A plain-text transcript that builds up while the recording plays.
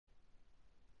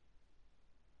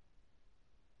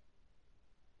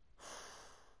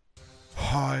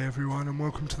G'day everyone and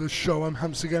welcome to the show. I'm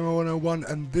Hamster Gamer 101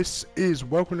 and this is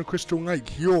Welcome to Crystal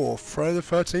Lake, your Friday the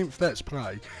 13th Let's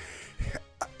Play.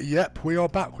 Yep, we are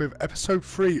back with episode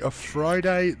 3 of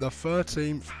Friday the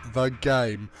 13th, the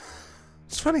game.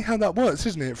 It's funny how that works,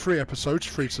 isn't it? 3 episodes,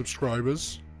 3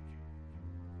 subscribers.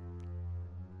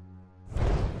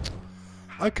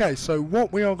 Okay, so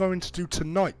what we are going to do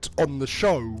tonight on the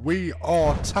show, we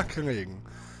are tackling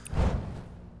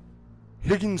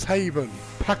Higgins Haven,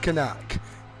 Packanack,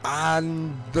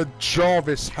 and the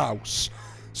Jarvis house.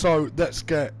 So let's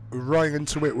get right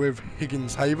into it with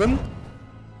Higgins Haven.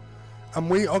 And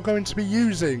we are going to be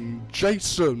using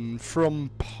Jason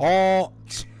from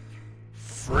part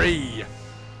 3.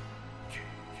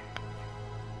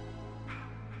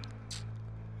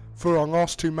 For our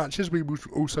last 2 matches, we will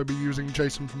also be using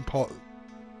Jason from part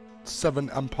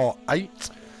 7 and part 8.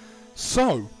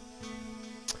 So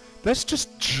let's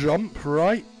just jump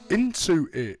right into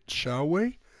it, shall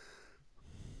we?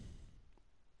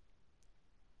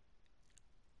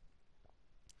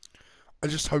 I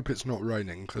just hope it's not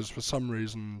raining, because for some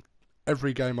reason,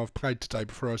 every game I've played today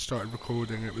before I started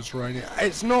recording, it was raining.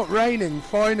 It's not raining,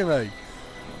 finally!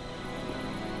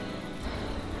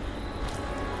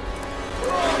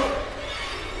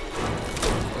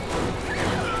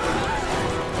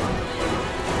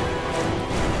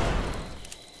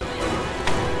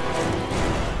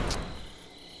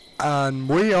 And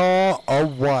we are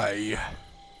away.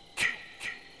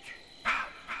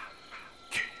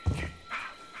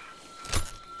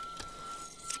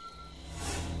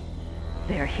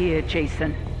 They're here,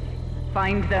 Jason.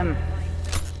 Find them.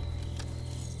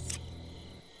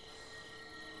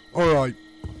 Alright.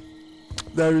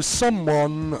 There is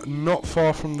someone not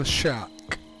far from the shack.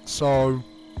 So...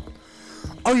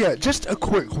 oh yeah, just a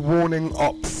quick warning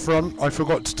up front. I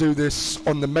forgot to do this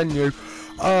on the menu.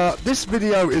 This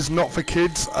video is not for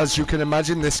kids, as you can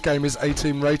imagine. This game is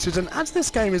 18 rated, and as this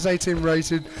game is 18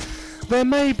 rated, there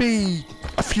may be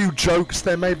a few jokes,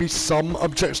 there may be some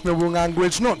objectionable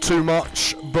language, not too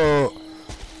much, but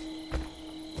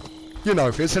you know,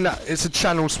 it's a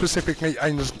channel specifically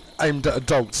aimed at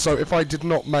adults. So if I did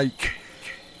not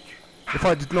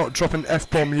drop an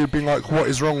F-bomb, you'd be like, what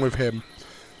is wrong with him?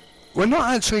 We're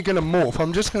not actually going to morph,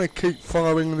 I'm just going to keep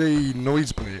following the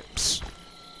noise blips.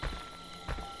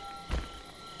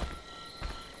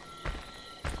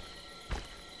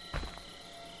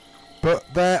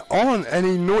 But there aren't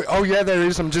any noise. Oh yeah, there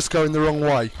is. I'm just going the wrong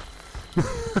way.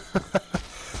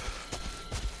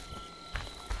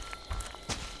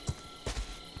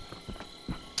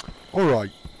 Alright.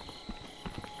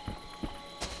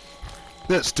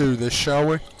 Let's do this, shall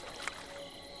we?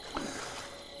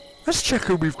 Let's check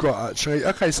who we've got, actually.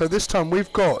 Okay, so this time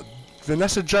we've got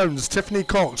Vanessa Jones, Tiffany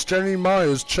Cox, Jenny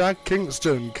Myers, Chad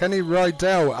Kingston, Kenny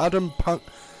Rydell, Adam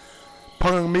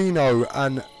Palomino,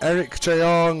 and Eric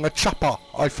J.R. Lachapa,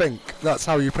 I think. That's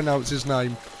how you pronounce his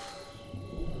name.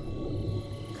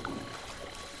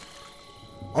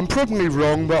 I'm probably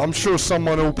wrong, but I'm sure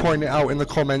someone will point it out in the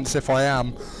comments if I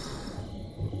am.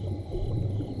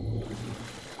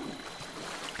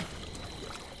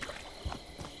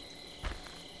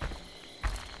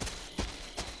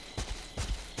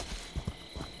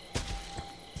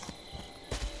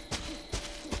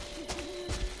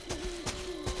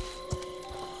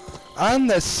 And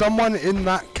there's someone in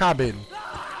that cabin.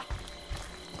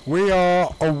 We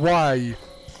are away.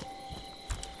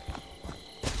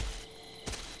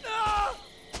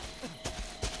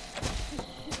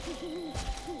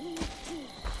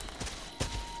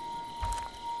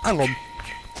 Hang on.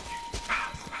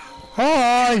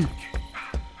 Hi!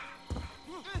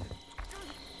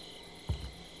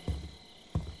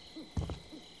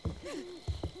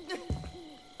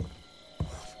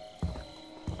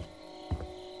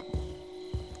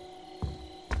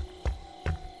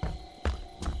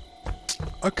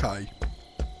 Okay.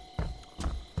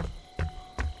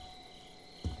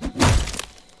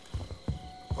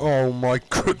 Oh my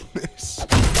goodness.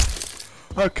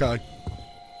 Okay.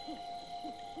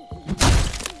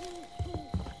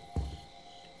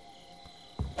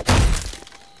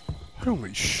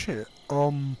 Holy shit.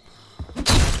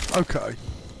 Okay.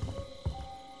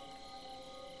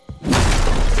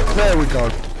 There we go.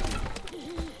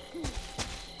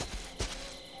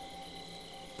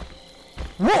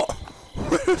 What?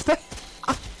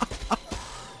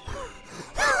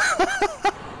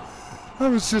 I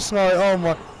was just like, oh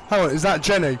my... hang on, is that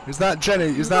Jenny? Is that Jenny?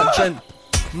 Is that Jen...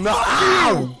 no!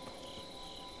 Ow!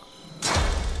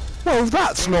 Well,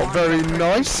 that's not very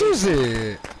nice, is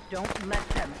it? Don't let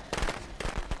them.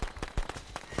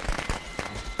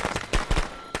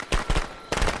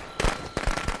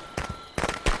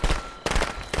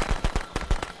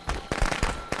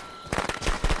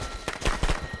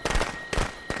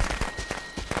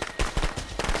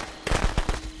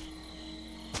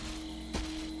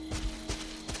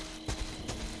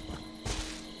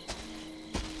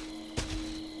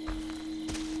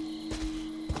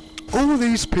 All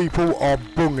these people are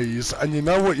bungies, and you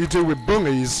know what you do with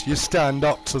bungies? You stand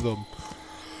up to them.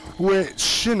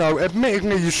 Which, you know,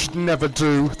 admittingly you should never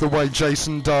do the way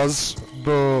Jason does,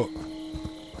 but...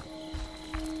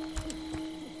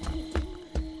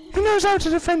 he knows how to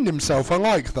defend himself, I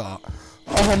like that.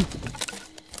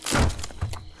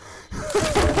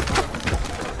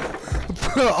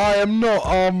 But I am not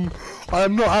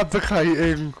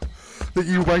advocating that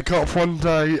you wake up one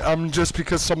day and just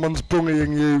because someone's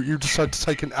bullying you, you decide to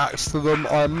take an axe to them.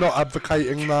 I am not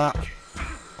advocating that.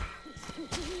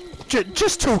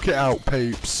 Just talk it out,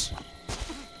 peeps.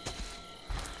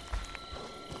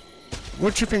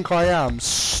 What do you think I am?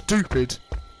 Stupid?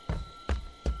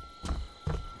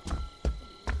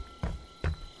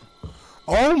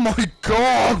 Oh my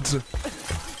god!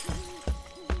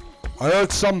 I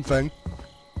heard something.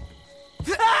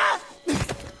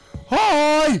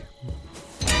 Hi!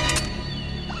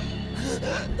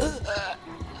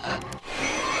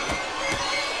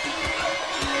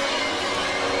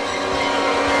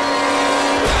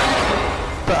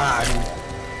 Bang!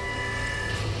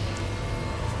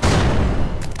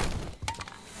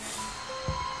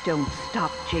 Don't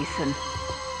stop, Jason.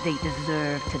 They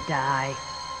deserve to die.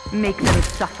 Make them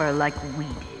suffer like we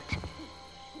did.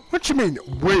 What do you mean,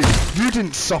 we? You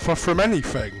didn't suffer from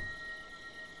anything.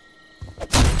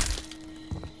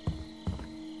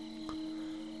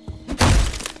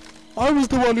 I was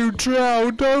the one who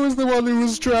drowned. I was the one who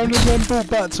was drowned and then brought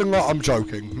back to life. I'm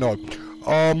joking. No.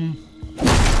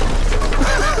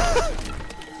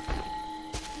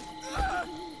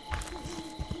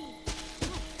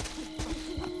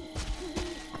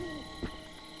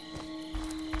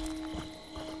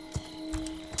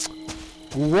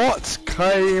 What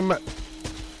came...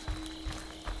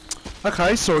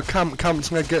 Okay, so a camp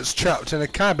counselor gets trapped in a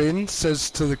cabin, says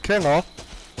to the killer.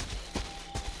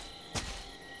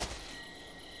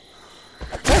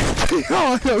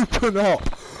 FBI, open up!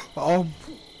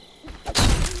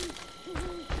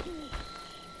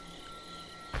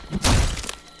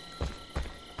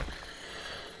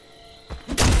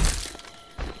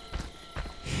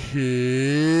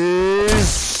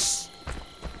 Here's...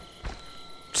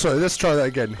 Sorry, let's try that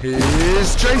again.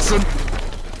 Here's Jason!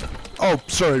 Oh,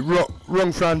 sorry,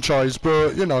 wrong franchise,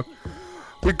 but, you know.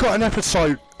 We've got an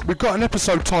episode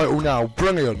title now.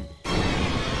 Brilliant.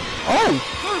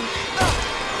 Oh!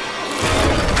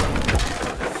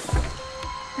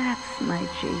 That's my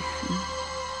Jason.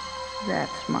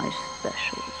 That's my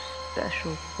special,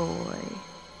 special boy.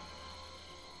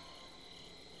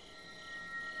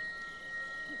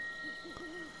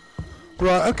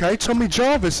 Right, okay, Tommy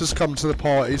Jarvis has come to the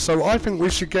party, so I think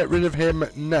we should get rid of him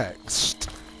next.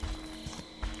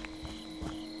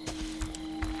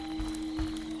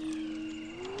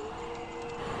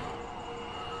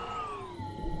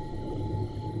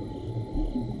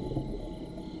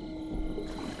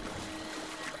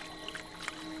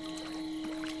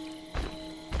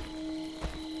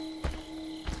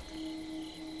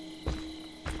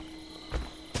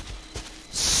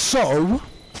 So,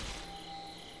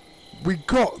 we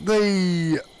got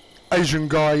the Asian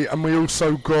guy and we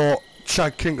also got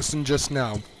Chad Kingston just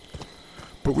now.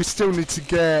 But we still need to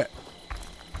get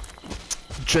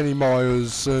Jenny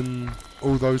Myers and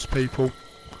all those people.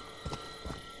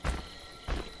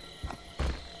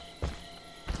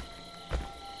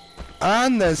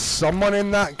 And there's someone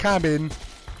in that cabin.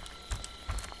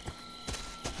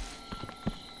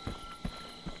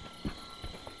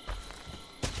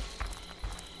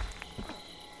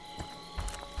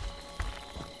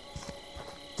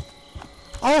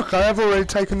 Okay, I've already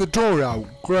taken the door out.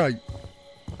 Great.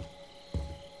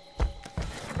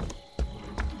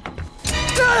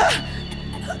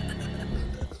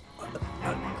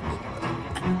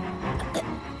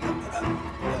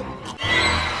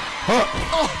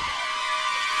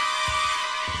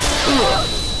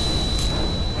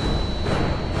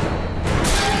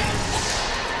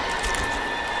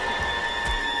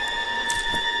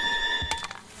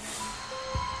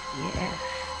 Yes.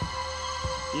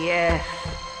 Yes.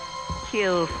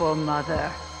 Kill for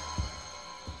Mother.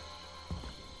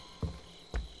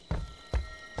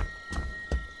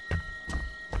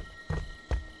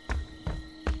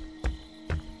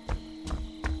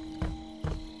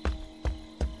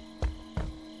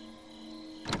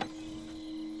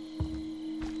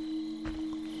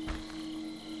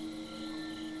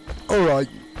 Alright.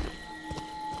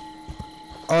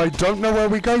 I don't know where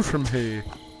we go from here.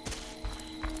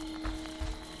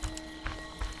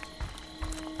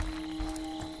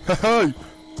 Hey,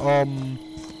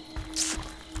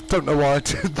 don't know why I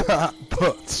did that,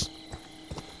 but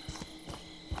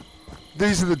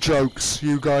these are the jokes,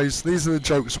 you guys. These are the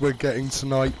jokes we're getting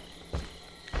tonight.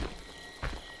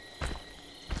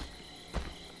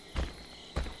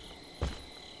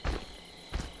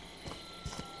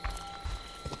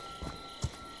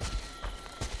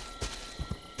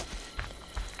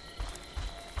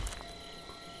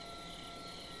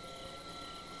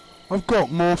 I've got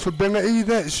morphability,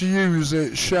 let's use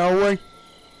it, shall we?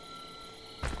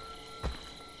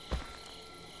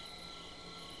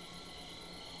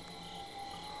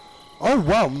 Oh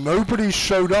wow, nobody's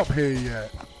showed up here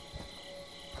yet.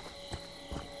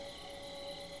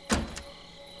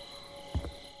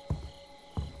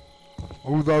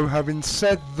 Although, having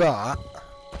said that,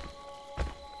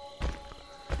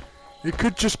 it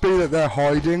could just be that they're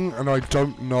hiding and I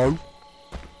don't know.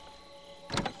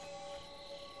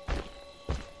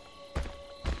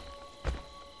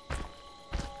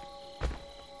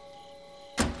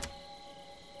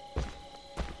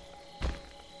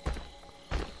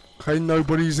 Okay,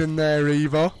 nobody's in there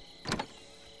either.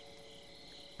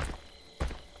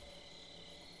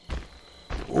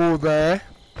 Or there.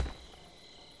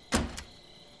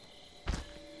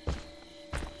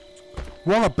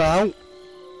 What about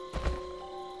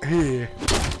here?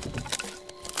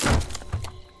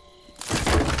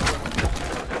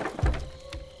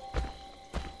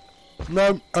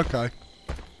 No? Okay.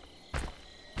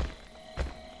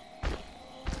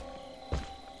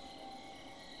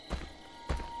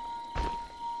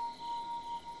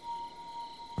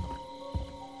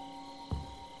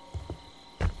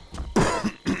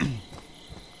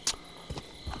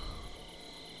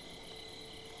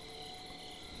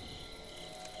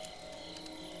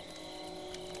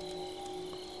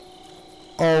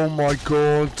 Oh my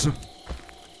god.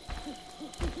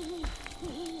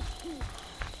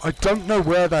 I don't know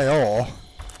where they are.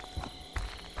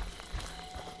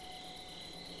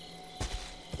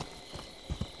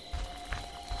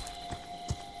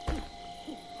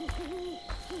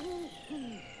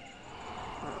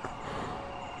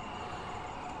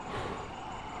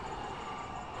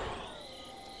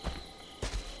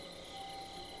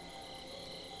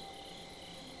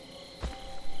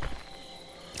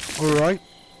 Alright.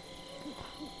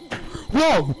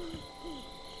 Whoa!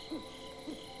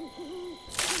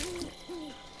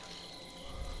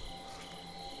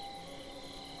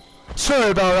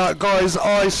 Sorry about that, guys.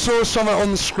 I saw something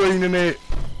on the screen and it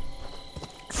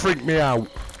freaked me out.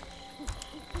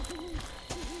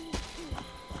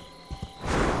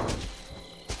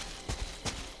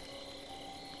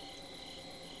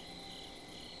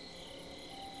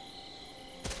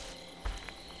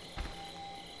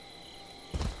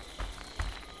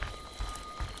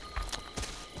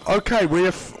 Okay, we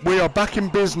are back in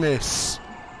business,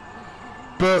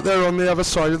 but they're on the other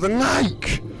side of the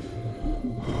lake.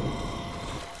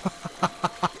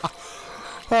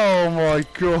 Oh my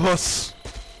gosh.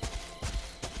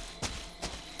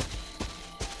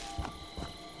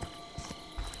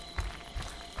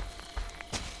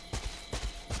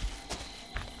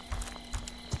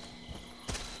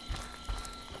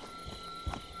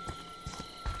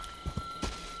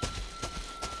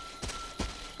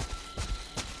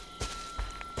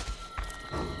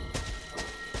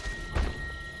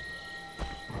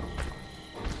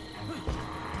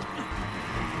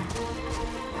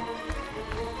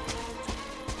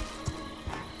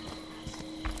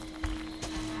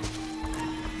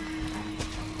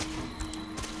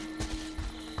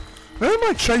 Who am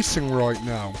I chasing right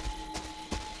now?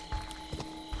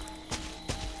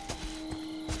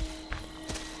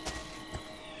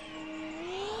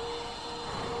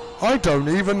 I don't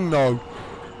even know.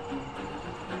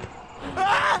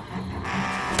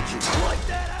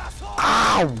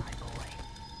 Ow! My boy,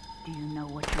 do you know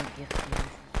what your gift is?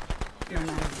 No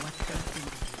matter what they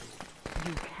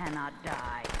do, you cannot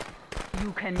die.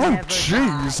 You can Oh never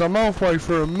jeez, die. I'm halfway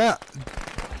through a map.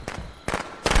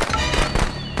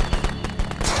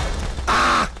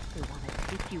 They want to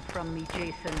take you from me,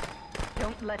 Jason.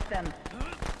 Don't let them.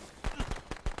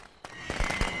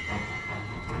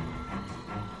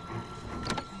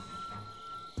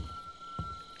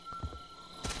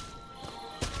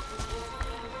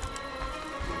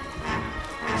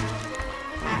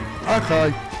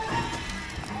 Okay.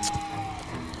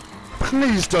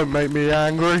 Please don't make me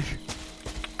angry.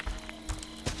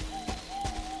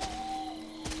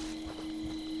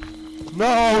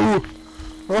 No!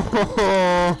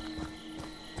 Oh.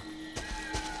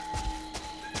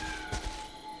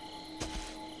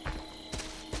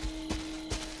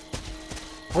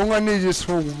 All I need is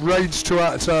for rage to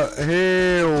act out.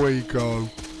 Here we go.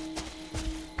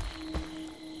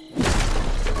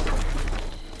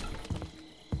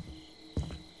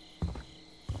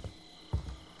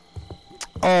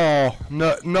 Oh,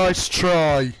 no, nice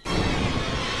try.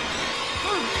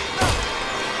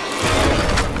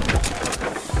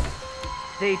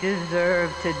 They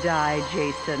deserve to die,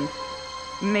 Jason.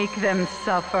 Make them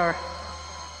suffer.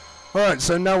 Alright,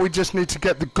 so now we just need to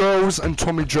get the girls and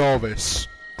Tommy Jarvis.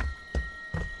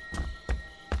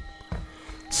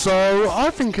 So,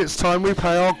 I think it's time we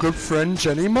pay our good friend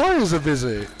Jenny Myers a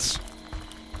visit.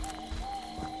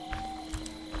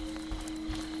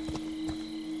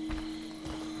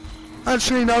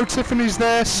 Actually, no, Tiffany's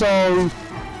there, so...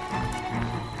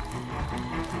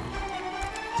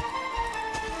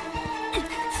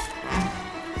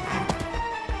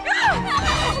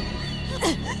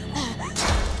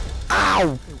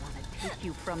 Ow! They want to take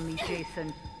you from me,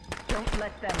 Jason. Don't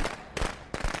let them.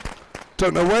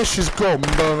 Don't know where she's gone,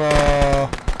 but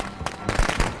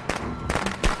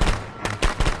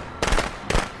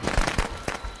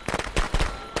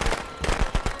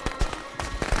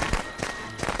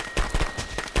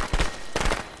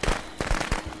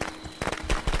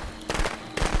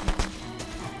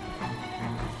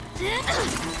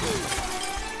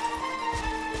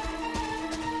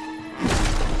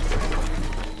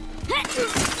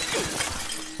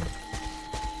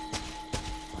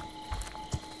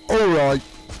alright.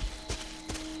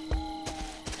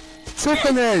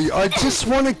 Tiffany, I just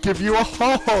want to give you a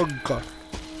hug.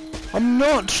 I'm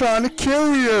not trying to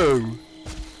kill you.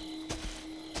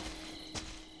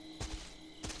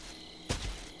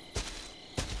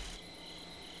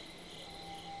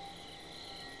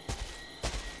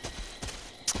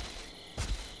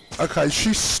 Okay,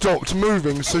 she stopped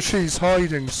moving, so she's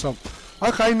hiding something.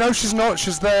 Okay, no she's not,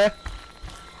 she's there.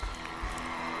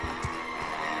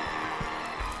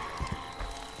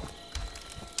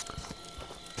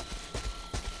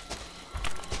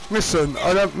 Listen,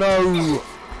 I don't know...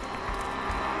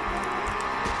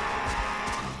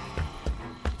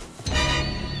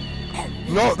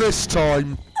 Not this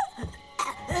time.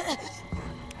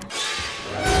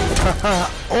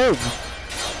 Oh!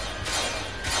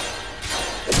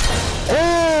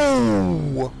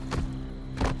 Oh!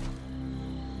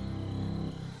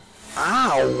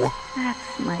 Ow!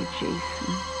 That's my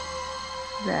Jason.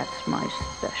 That's my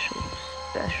special,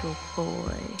 special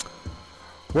boy.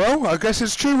 Well, I guess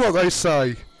it's true what they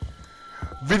say.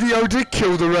 Video did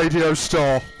kill the radio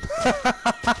star.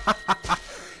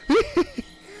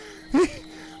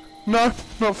 No,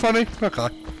 not funny? Okay.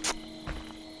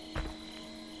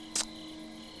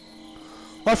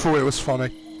 I thought it was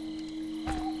funny.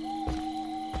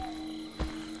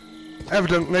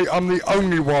 Evidently, I'm the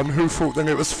only one who thought that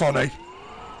it was funny.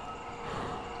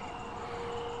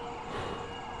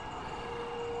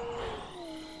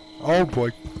 Oh boy.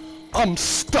 I'm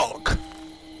stuck!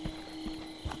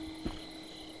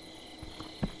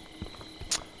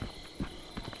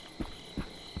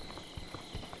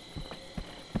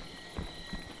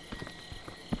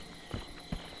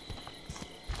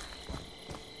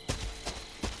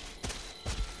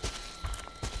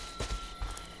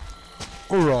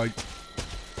 Alright.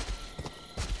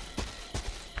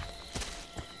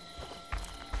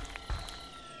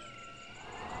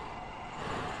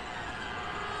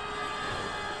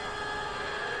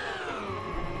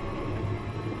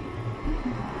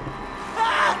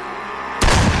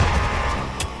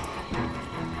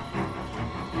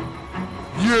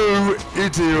 You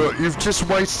idiot, you've just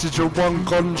wasted your one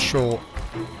gunshot.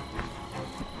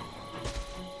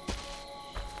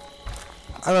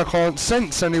 And I can't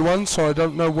sense anyone, so I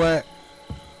don't know where...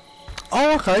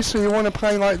 Oh, okay, so you want to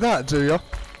play like that, do you?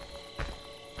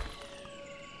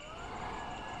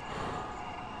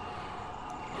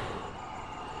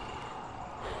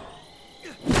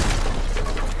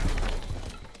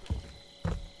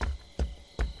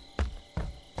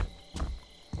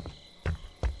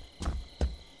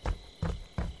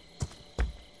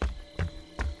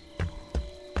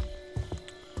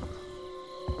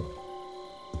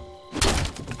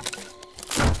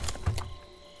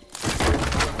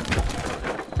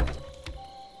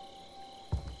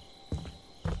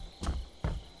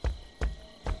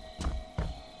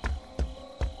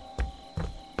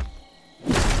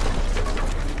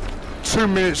 Two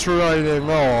minutes remaining.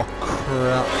 Oh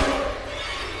crap.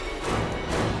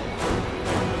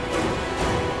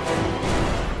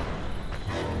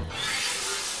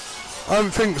 I don't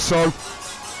think so.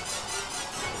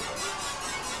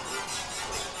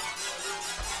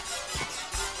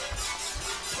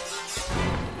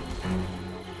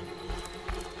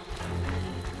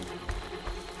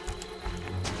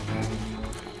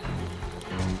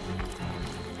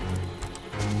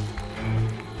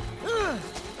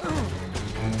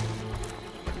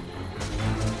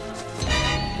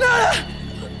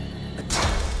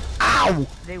 Ow!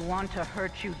 They want to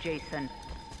hurt you, Jason.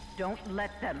 Don't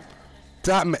let them.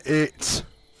 Damn it.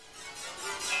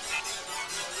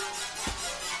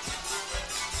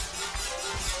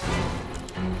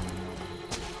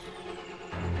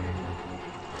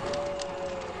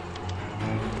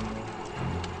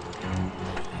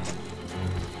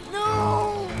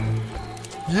 No!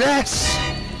 Yes!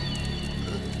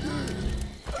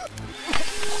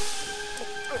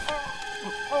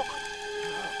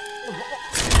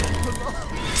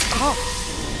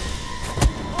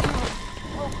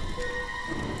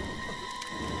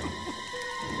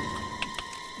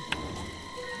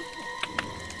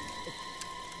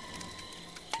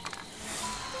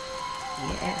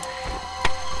 Yes.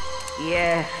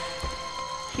 Yes.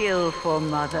 Kill for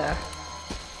mother.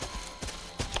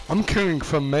 I'm killing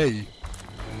for me.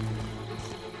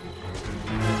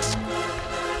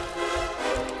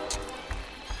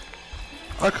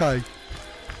 Okay.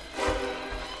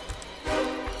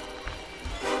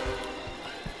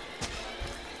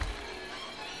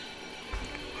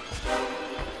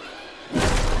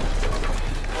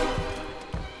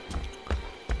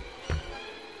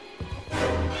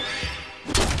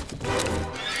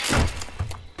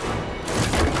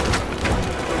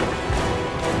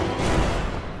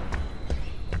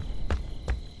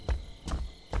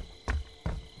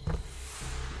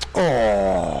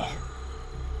 Oh,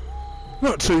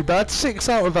 not too bad. 6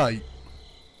 out of 8.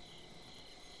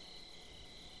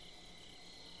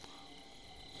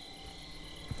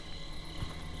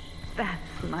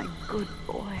 That's my good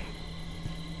boy.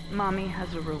 Mommy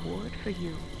has a reward for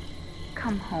you.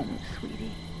 Come home,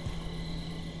 sweetie.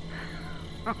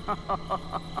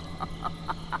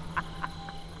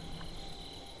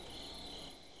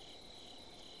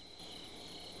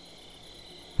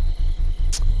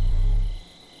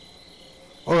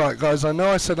 Alright guys, I know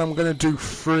I said I'm going to do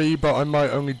 3, but I might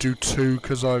only do 2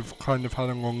 because I've kind of had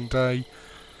a long day.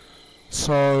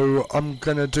 So I'm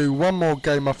going to do one more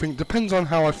game, I think. Depends on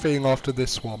how I feel after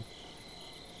this one.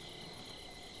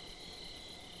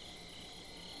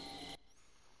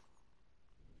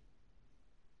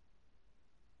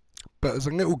 But as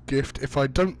a little gift, if I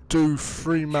don't do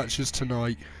 3 matches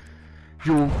tonight,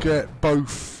 you will get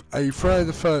both a Friday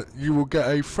the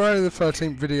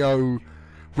 13th video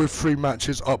with 3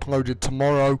 matches uploaded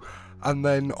tomorrow, and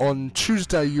then on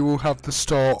Tuesday you will have the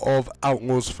start of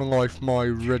Outlaws for Life, my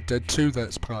Red Dead 2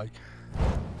 Let's Play.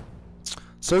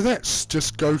 So let's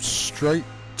just go straight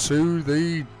to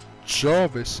the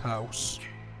Jarvis house.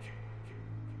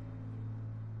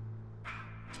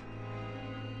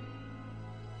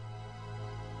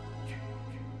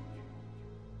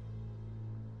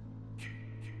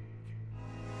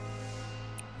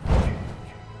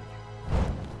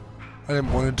 I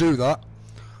didn't want to do that.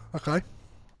 Okay.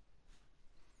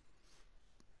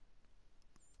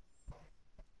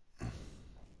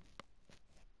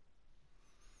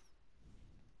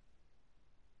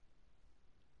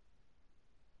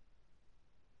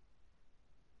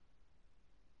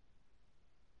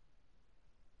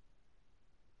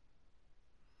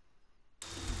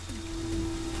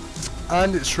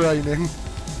 And it's raining.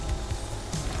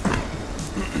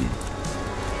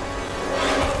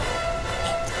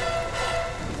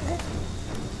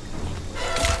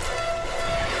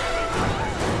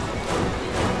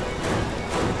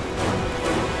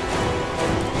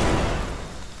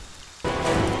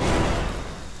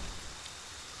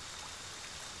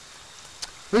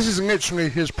 This is literally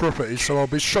his property, so I'll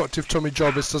be shocked if Tommy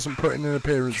Jarvis doesn't put in an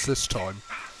appearance this time.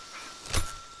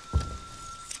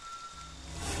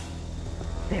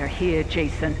 They're here,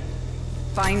 Jason.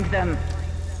 Find them.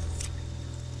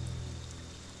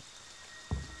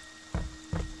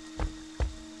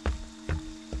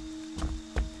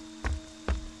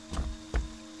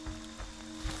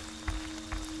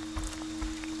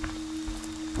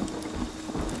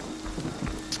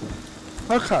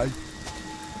 Okay.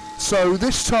 So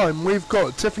this time we've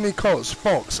got Tiffany Cox,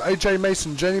 Fox, AJ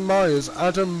Mason, Jenny Myers,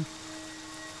 Adam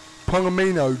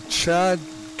Palomino, Chad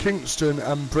Kingston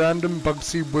and Brandon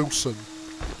Bugsy Wilson.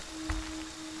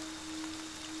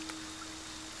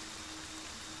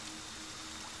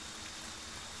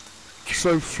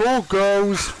 So 4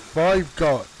 girls, 5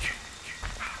 guys.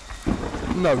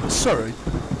 No, sorry.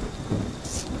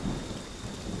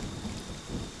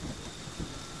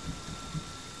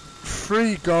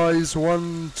 3 guys,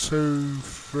 1, 2,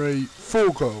 3, 4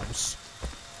 girls.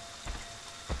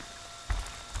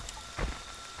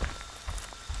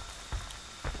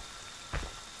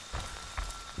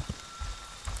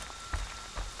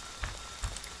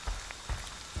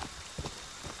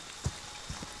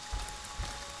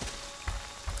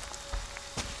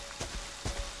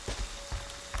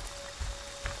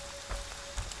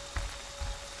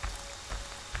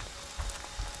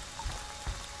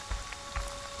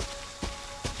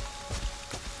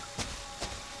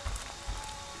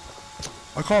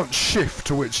 I can't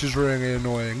shift, which is really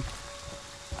annoying.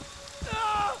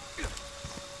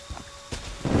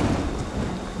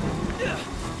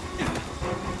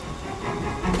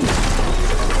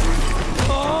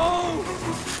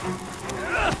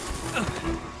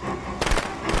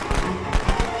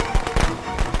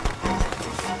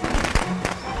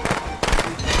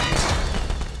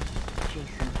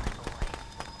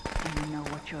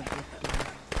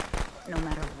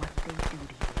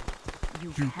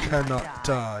 You cannot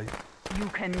die. You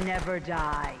can never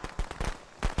die.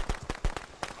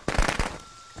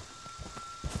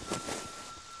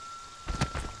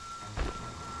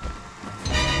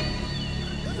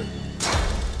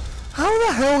 How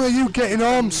the hell are you getting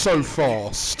armed so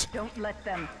fast? Don't let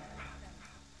them.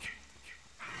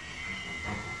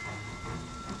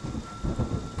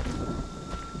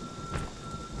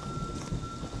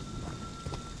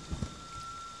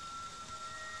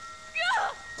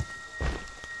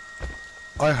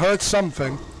 I heard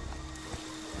something.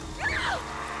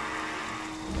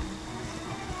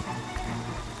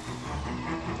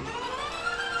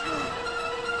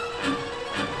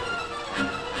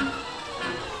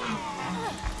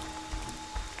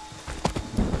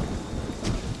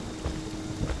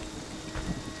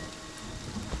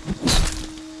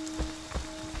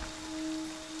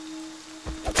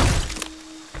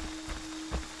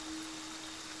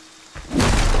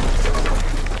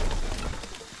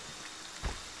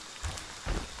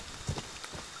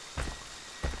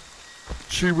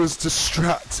 She was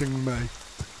distracting me.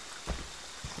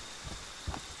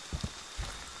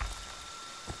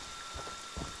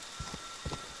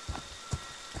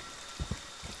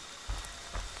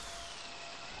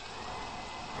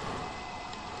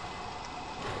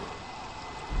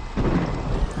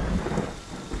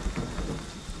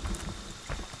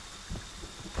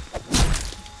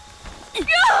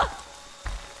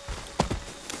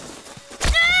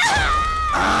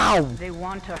 Ow! They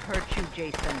want to hurt you,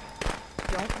 Jason.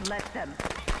 Don't let them.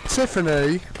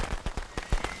 Tiffany,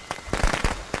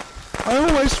 I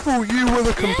always thought you were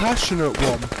the compassionate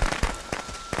one.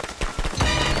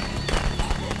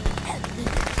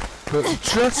 But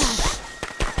just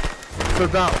for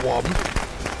that one.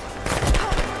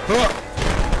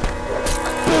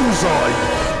 Bullseye!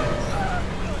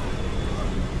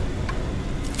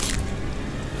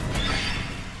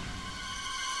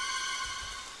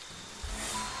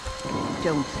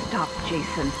 Don't stop,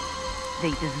 Jason. They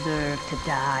deserve to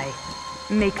die.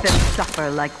 Make them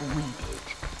suffer like we did.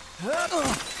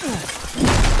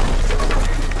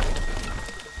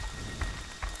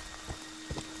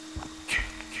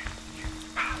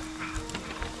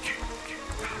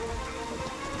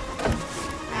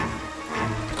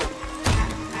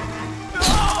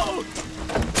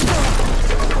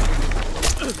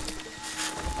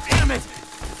 Damn it!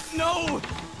 No!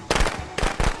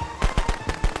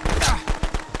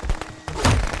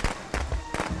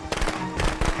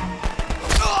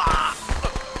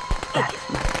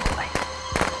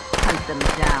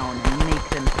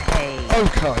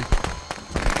 Okay.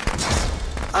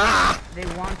 Ah! They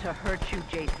want to hurt you,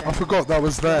 Jason. I forgot that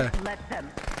was there. Don't let them.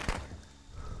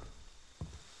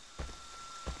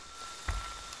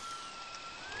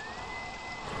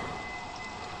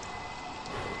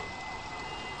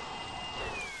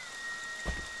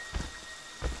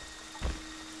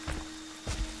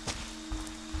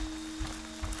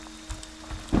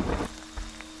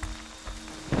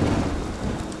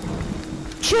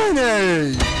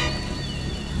 Jenny!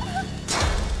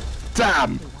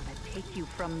 Damn! They want to take you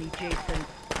from me, Jason.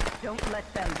 Don't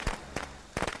let them.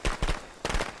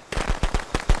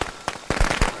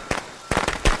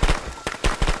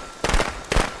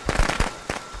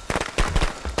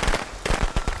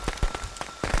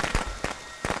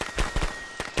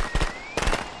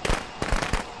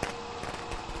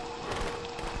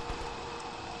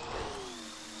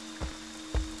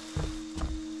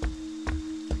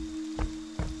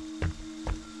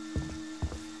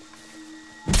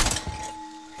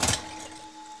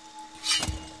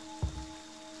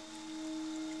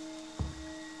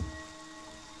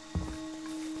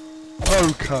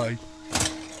 Okay.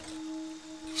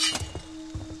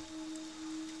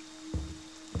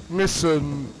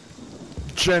 Listen,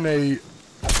 Jenny,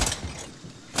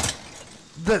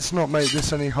 let's not make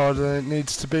this any harder than it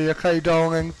needs to be, okay,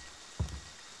 darling?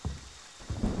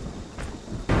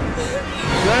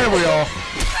 There we are.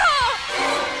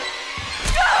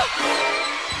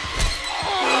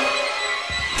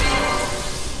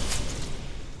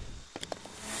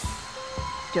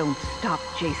 Don't stop,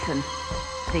 Jason.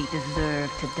 They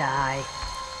deserve to die.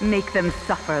 Make them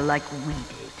suffer like we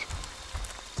did.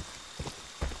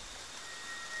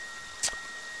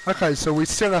 Okay, so we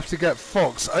still have to get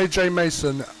Fox, AJ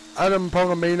Mason, Adam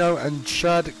Palomino and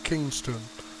Chad Kingston.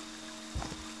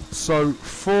 So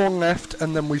 4 left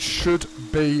and then we should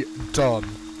be done.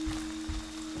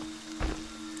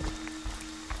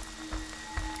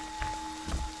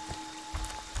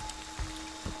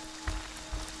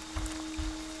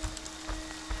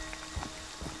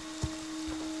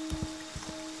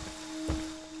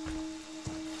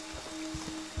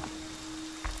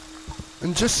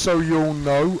 And just so you all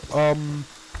know,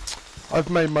 I've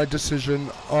made my decision.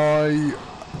 I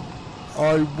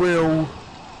will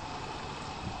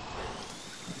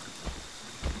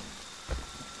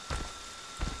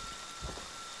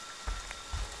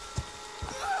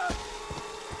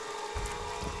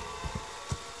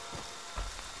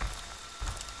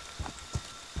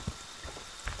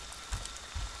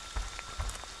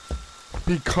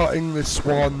be cutting this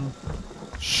one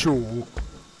short.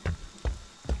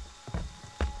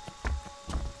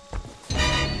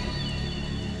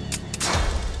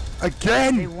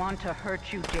 Again! They want to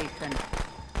hurt you, Jason.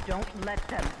 Don't let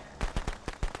them.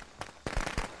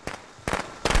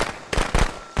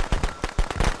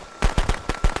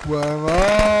 Well,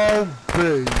 I'll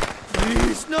be.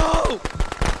 Please, no!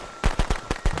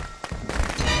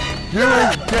 You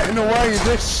ain't getting away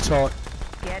this time.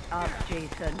 Get up,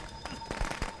 Jason.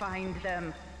 Find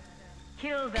them.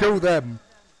 Kill them. Kill them.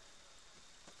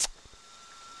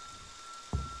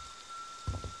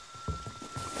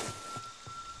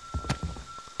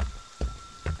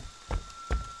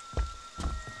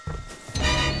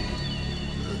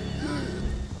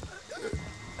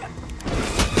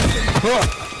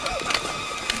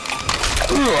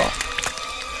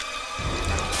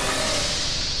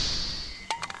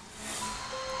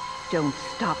 Don't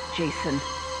stop, Jason.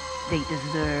 They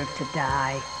deserve to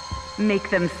die. Make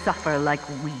them suffer like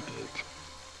we did.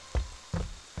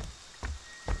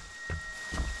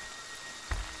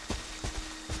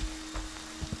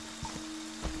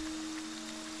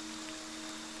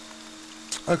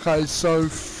 Okay, so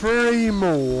 3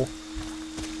 more.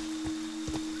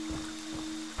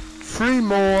 3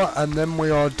 more and then we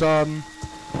are done.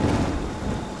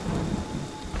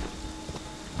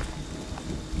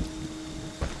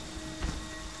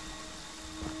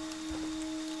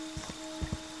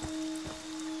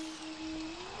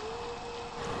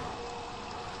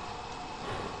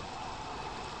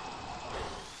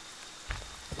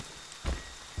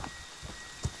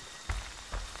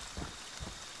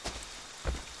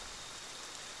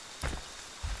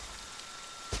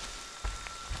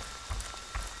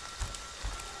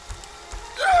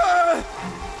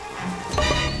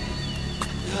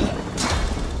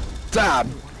 Damn!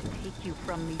 They want to take you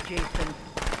from me, Jason.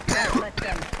 Don't let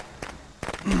them.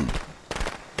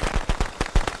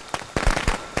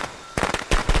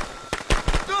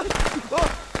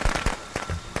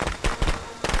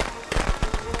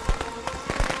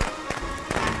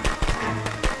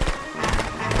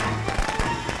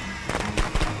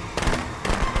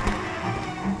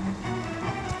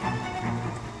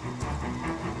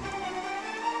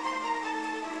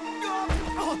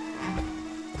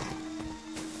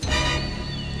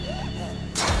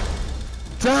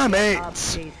 Damn Up, it!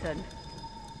 Jason.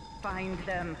 Find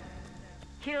them.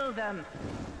 Kill them.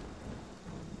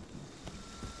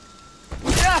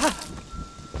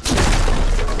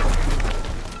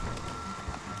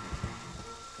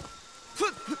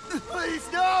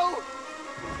 Please, no!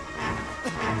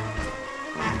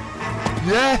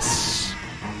 Yes!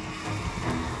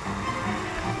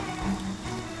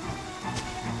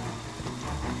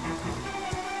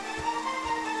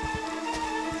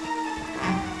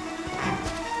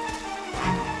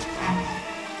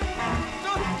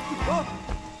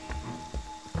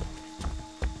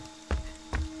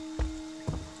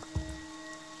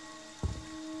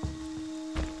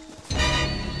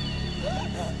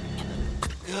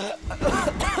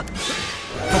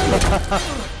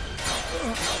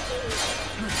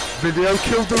 Video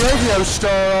killed the radio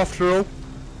star after all.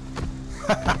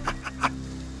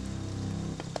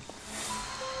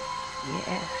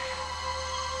 Yes.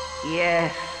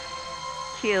 Yes.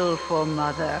 Kill for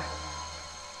Mother.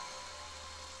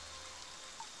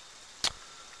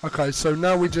 Okay, so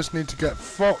now we just need to get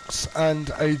Fox and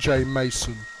AJ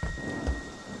Mason.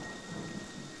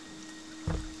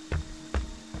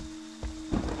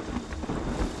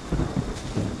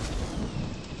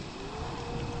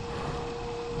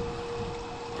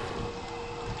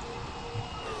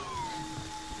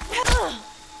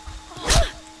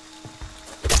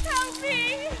 Help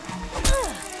me!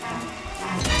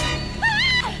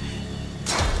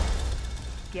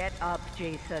 Get up,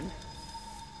 Jason.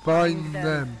 Find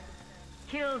them.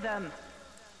 Kill them.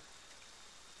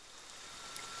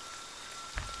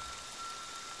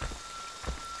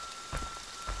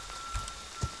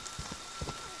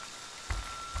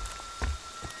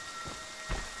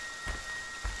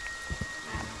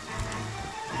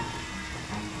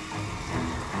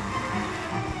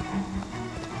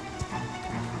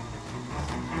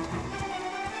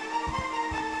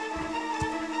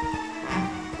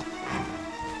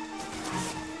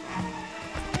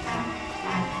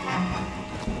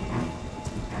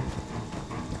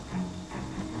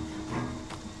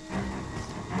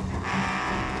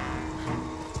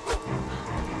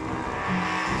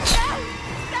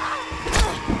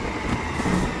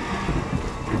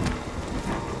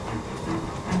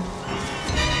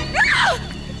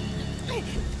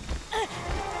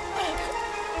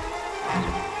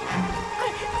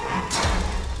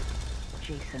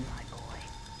 Jason, my boy,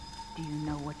 do you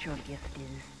know what your gift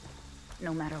is?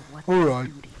 No matter what All they right.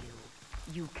 do to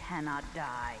you, you cannot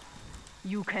die.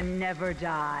 You can never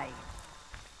die.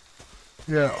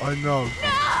 Yeah, I know.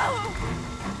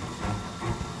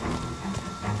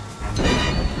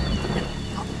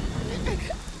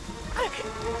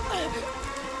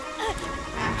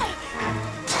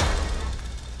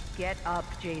 Get up,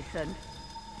 Jason.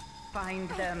 Find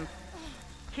them.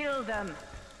 Kill them.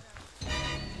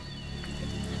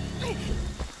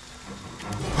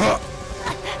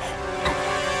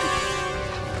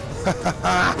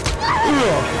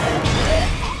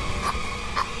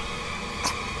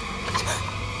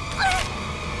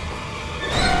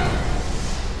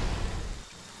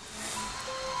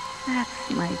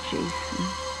 That's my Jason.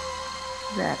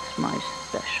 That's my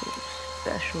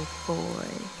special boy.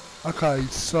 Okay,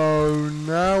 so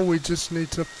now we just need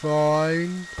to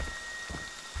find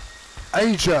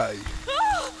AJ.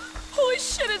 Holy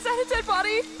shit, is that a dead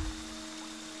body?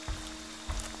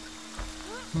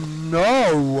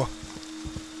 No,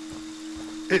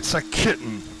 it's a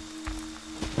kitten.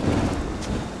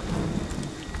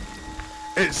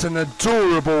 It's an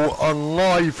adorable,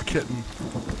 alive kitten.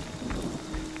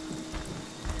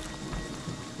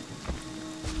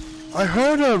 I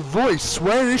heard her voice.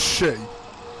 Where is she?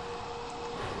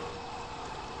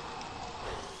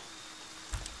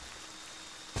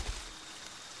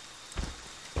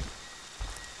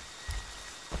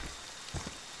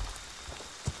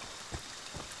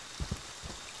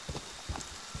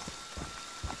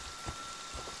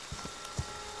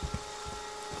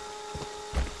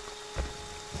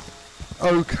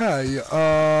 Okay,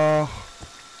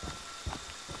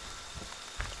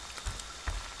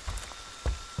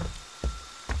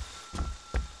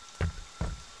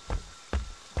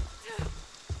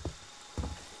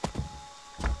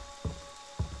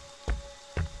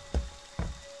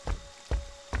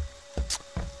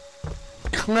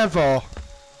 clever,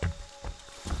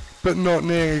 but not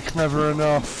nearly clever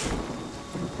enough.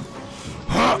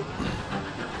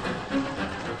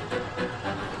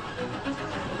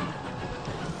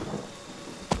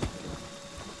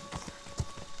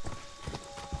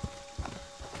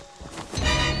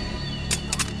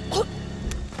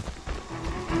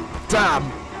 Damn!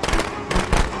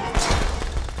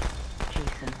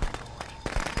 Jason, my boy,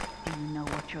 do you know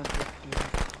what your gift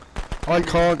is? I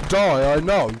can't die, I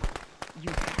know. You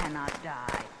cannot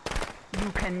die. You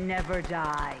can never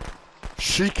die.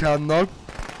 She can though.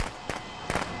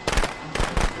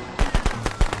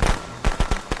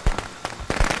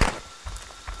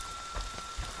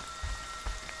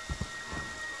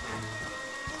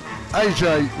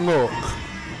 AJ, look.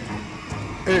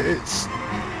 It's...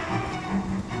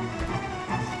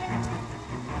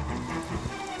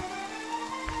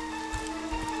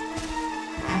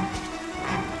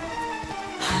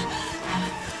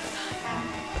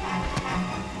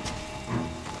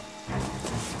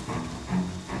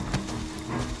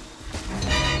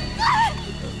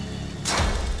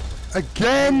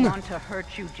 Again? They want to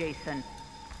hurt you, Jason.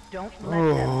 Don't let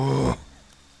them. Oh.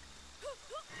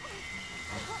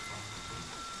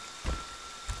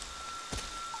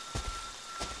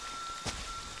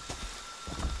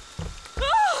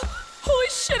 Holy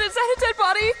shit, is that a dead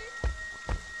body?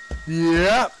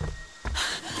 Yep.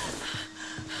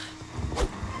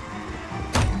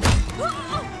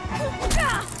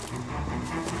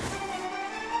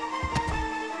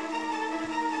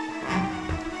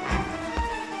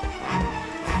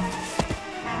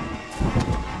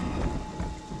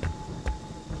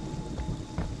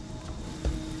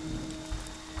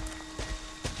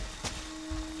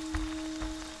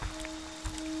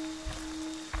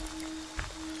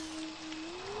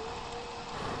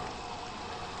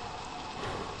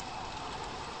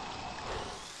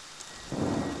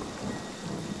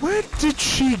 Where did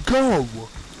she go?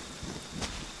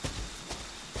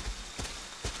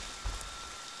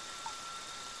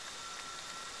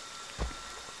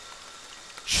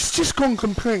 She's just gone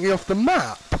completely off the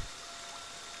map.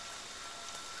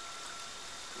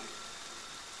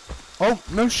 Oh,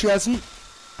 no she hasn't.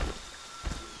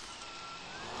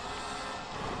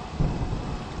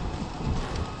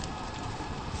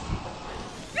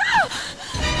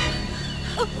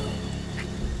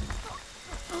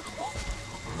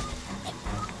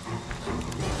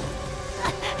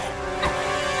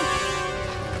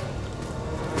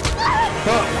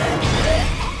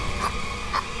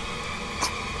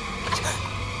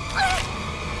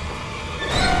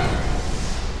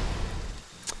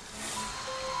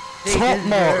 They Top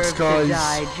marks, deserve guys. to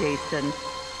die, Jason.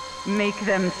 Make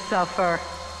them suffer.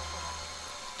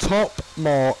 Top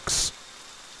marks.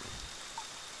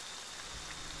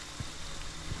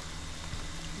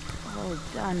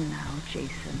 Done now,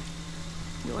 Jason.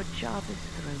 Your job is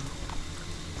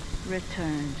through.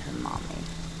 Return to Mommy.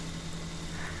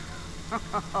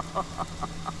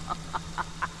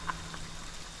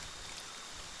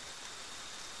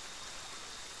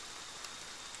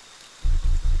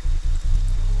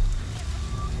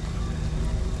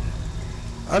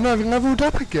 And I've leveled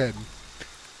up again.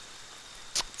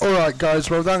 Alright guys,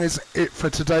 well that is it for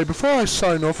today. Before I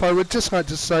sign off, I would just like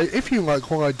to say, if you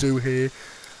like what I do here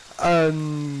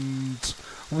and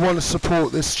want to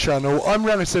support this channel, I'm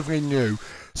relatively new.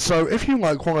 So if you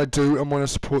like what I do and want to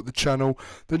support the channel,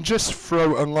 then just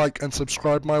throw a like and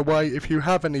subscribe my way. If you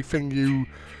have anything you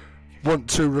want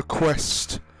to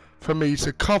request for me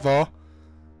to cover,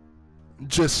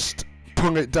 just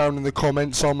put it down in the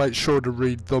comments, I'll make sure to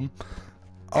read them.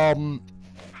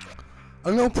 A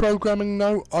little programming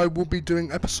note, I will be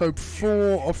doing episode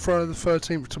 4 of Friday the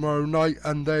 13th tomorrow night,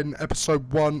 and then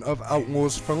episode 1 of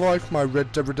Outlaws for Life, my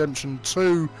Red Dead Redemption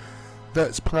 2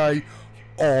 Let's Play,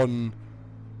 on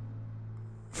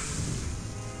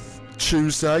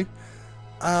Tuesday.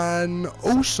 And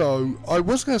also, I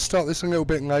was going to start this a little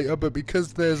bit later, but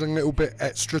because there's a little bit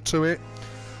extra to it,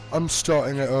 I'm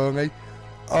starting it early.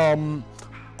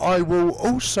 I will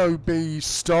also be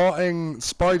starting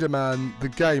Spider-Man, the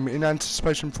game, in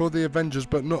anticipation for the Avengers,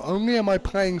 but not only am I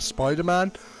playing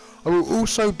Spider-Man, I will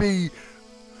also be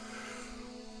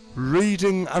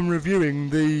reading and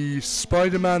reviewing the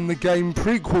Spider-Man the Game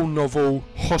prequel novel,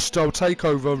 Hostile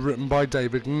Takeover, written by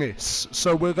David Niss.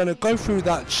 So we're going to go through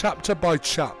that chapter by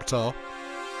chapter,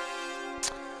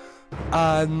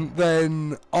 and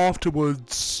then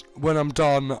afterwards, when I'm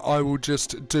done, I will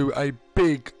just do a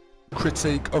big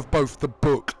critique of both the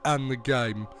book and the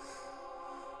game.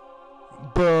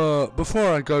 But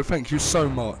before I go, thank you so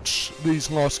much. These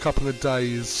last couple of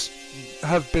days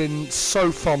have been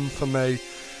so fun for me,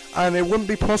 and it wouldn't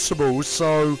be possible,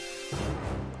 so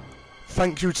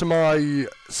thank you to my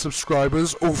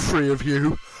subscribers, all 3 of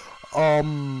you.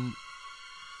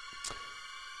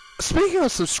 Speaking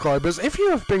of subscribers, if you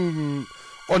have been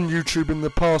on YouTube in the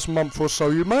past month or so,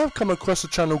 you may have come across a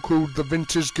channel called the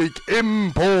Vintage Geek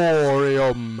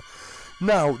Emporium.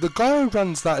 Now, the guy who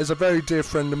runs that is a very dear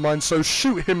friend of mine, so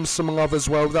shoot him some love as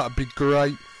well, that'd be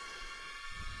great.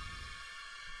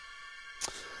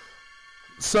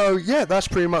 So yeah, that's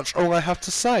pretty much all I have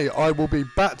to say. I will be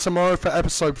back tomorrow for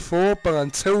episode 4, but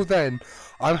until then,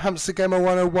 I'm Hamster Gamer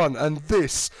 101, and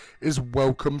this is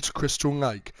Welcome to Crystal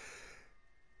Lake.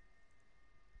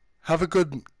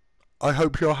 I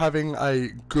hope you're having a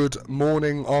good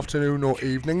morning, afternoon or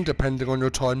evening, depending on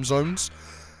your time zones.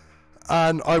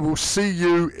 And I will see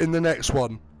you in the next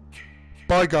one.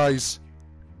 Bye guys.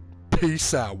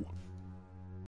 Peace out.